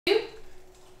Okay,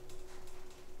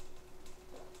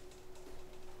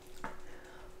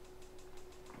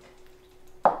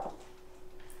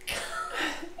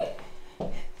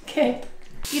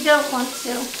 you don't want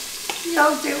to.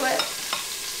 Don't do it.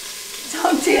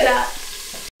 Don't do that.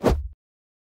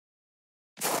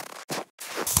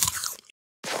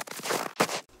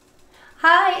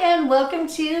 Hi, and welcome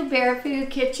to Bear Food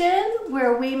Kitchen,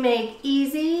 where we make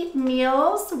easy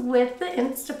meals with the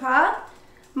Instapot.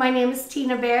 My name is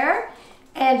Tina Bear,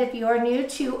 and if you are new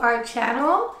to our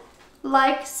channel,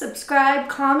 like, subscribe,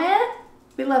 comment.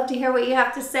 We love to hear what you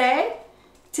have to say.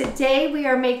 Today we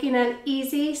are making an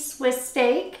easy Swiss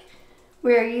steak.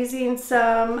 We're using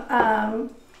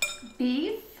some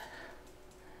beef.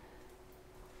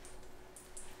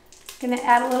 Gonna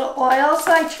add a little oil.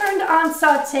 So I turned on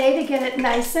Sauté to get it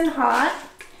nice and hot.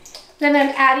 Then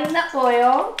I'm adding the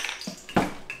oil.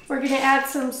 We're gonna add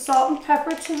some salt and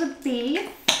pepper to the beef.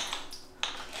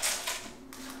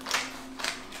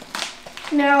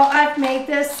 Now I've made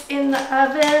this in the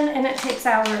oven and it takes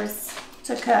hours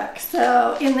to cook.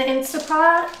 So in the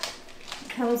Instapot, it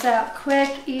comes out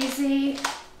quick, easy,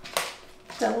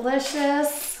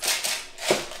 delicious.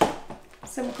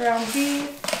 Some ground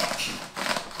beef,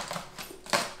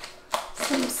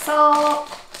 some salt,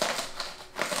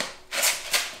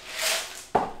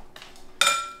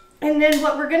 and then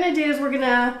what we're gonna do is we're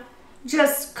gonna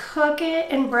just cook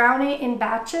it and brown it in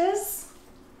batches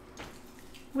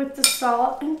with the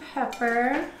salt and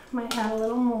pepper. Might add a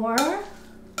little more.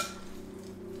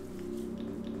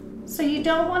 So you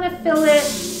don't want to fill it,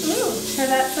 ooh, hear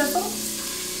that sizzle?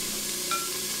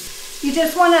 You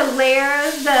just want to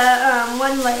layer the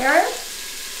one layer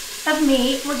of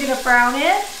meat. We're going to brown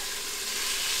it.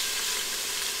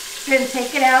 We're going to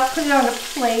take it out, put it on a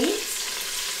plate.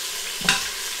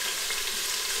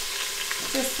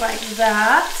 Just like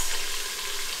that.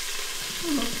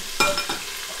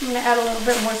 I'm going to add a little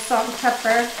bit more salt and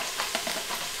pepper.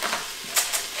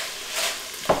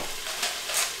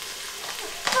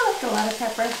 A lot of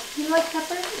pepper. You like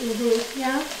pepper? Mm-hmm.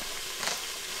 Yeah.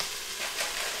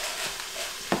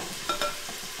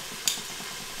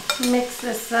 Mix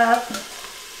this up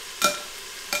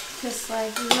just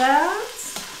like that.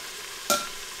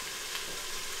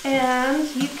 And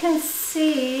you can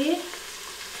see it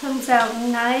comes out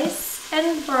nice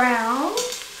and brown.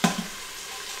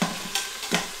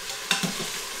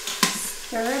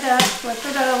 Stir it up, flip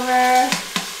it over.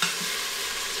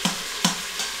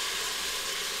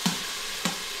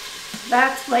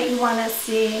 That's what you want to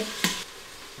see.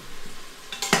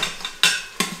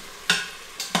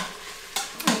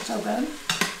 That's so good.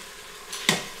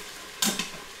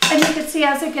 And you can see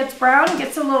as it gets brown, it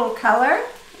gets a little color.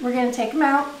 We're going to take them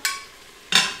out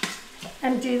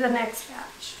and do the next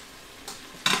batch.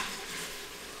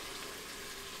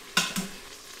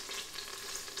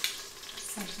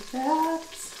 Just like that.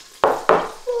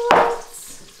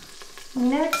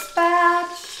 Next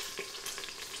batch.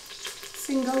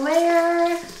 Single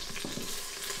layer.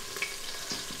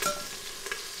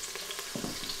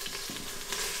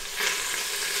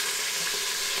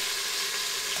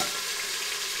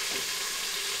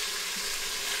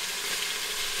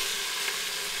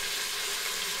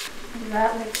 And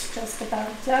that looks just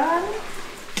about done.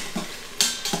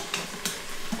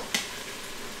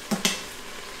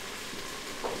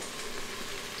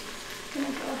 I'm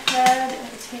gonna go ahead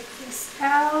and take this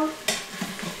out.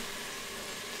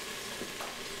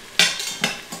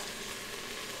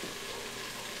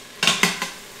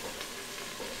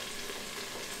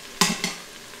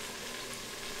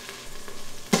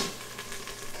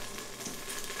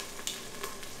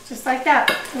 Just like that.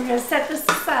 We're going to set this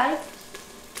aside.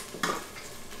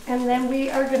 And then we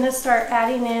are going to start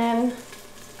adding in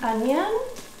onion.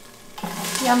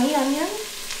 Yummy onion.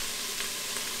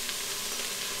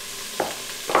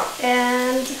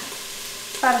 And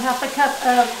about a half a cup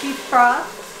of beef broth.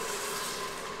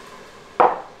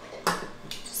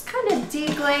 Just kind of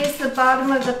deglaze the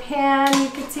bottom of the pan. You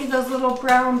can see those little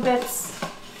brown bits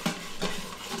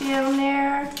down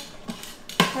there.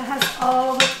 That has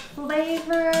all the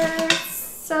flavor.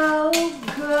 So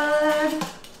good.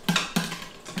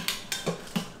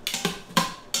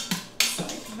 Just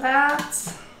like that.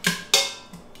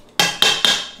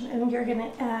 And you're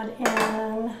gonna add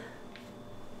in,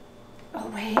 oh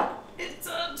wait, it's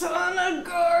a ton of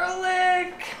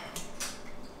garlic.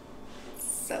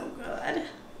 So good. It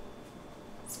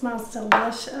smells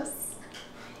delicious.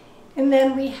 And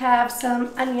then we have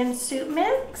some onion soup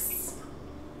mix.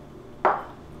 A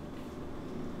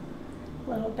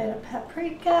little bit of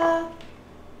paprika,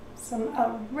 some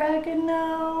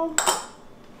oregano,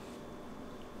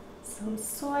 some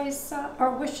soy sauce,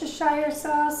 or Worcestershire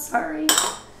sauce, sorry.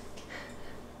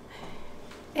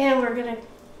 And we're gonna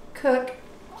cook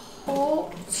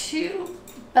whole 2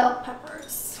 bell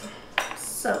peppers.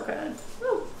 So good.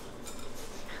 Woo.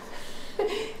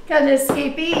 Got an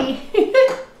escapee.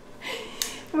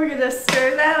 We're gonna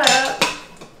stir that up.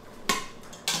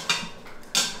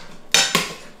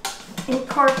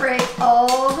 Incorporate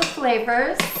all the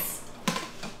flavors.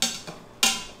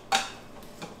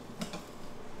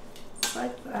 Just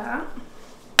like that.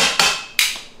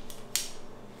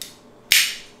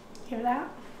 Hear that?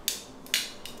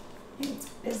 It's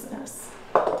business.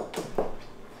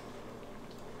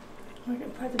 We're gonna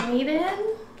put the meat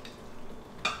in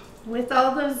with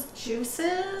all those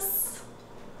juices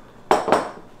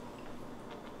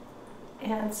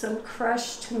and some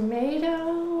crushed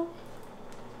tomato.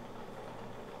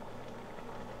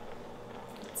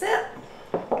 That's it.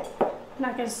 I'm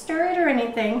not gonna stir it or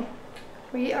anything.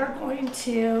 We are going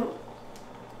to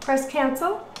press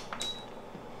cancel,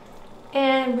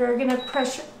 and we're gonna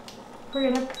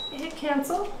hit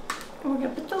cancel, and we're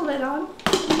gonna put the lid on.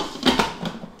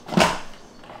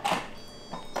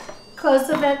 Close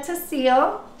the vent to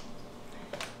seal.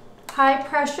 High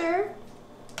pressure,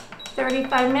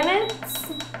 35 minutes.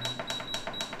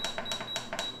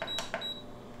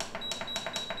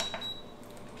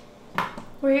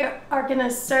 We are gonna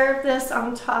serve this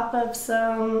on top of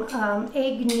some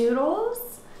egg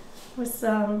noodles with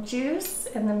some juice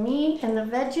and the meat and the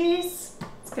veggies.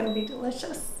 It's gonna be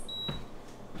delicious.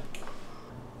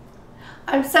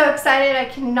 I'm so excited, I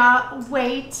cannot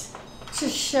wait to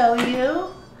show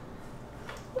you.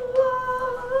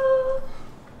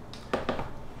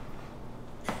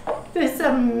 This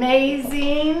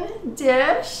amazing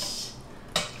dish.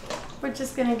 We're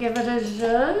just gonna give it a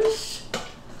zhuzh.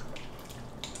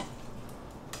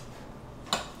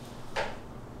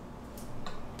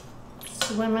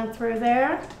 Swimming through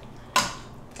there.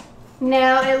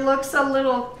 Now it looks a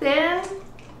little thin,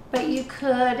 but you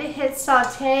could hit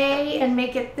saute and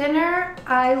make it thinner.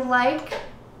 I like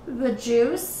the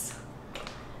juice.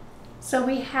 So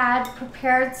we had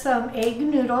prepared some egg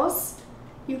noodles.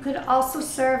 You could also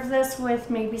serve this with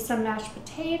maybe some mashed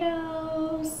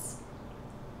potatoes.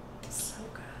 So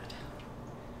good.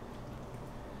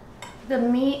 The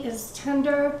meat is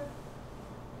tender.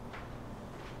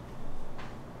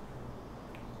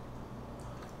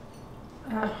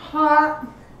 Hot.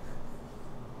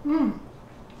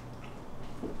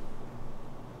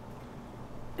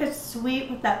 It's sweet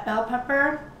with that bell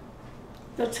pepper.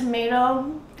 The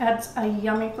tomato adds a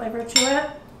yummy flavor to it.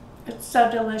 It's so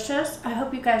delicious. I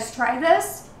hope you guys try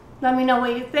this. Let me know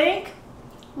what you think.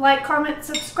 Like, comment,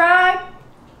 subscribe.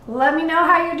 Let me know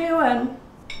how you're doing.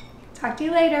 Talk to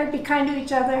you later. Be kind to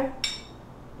each other.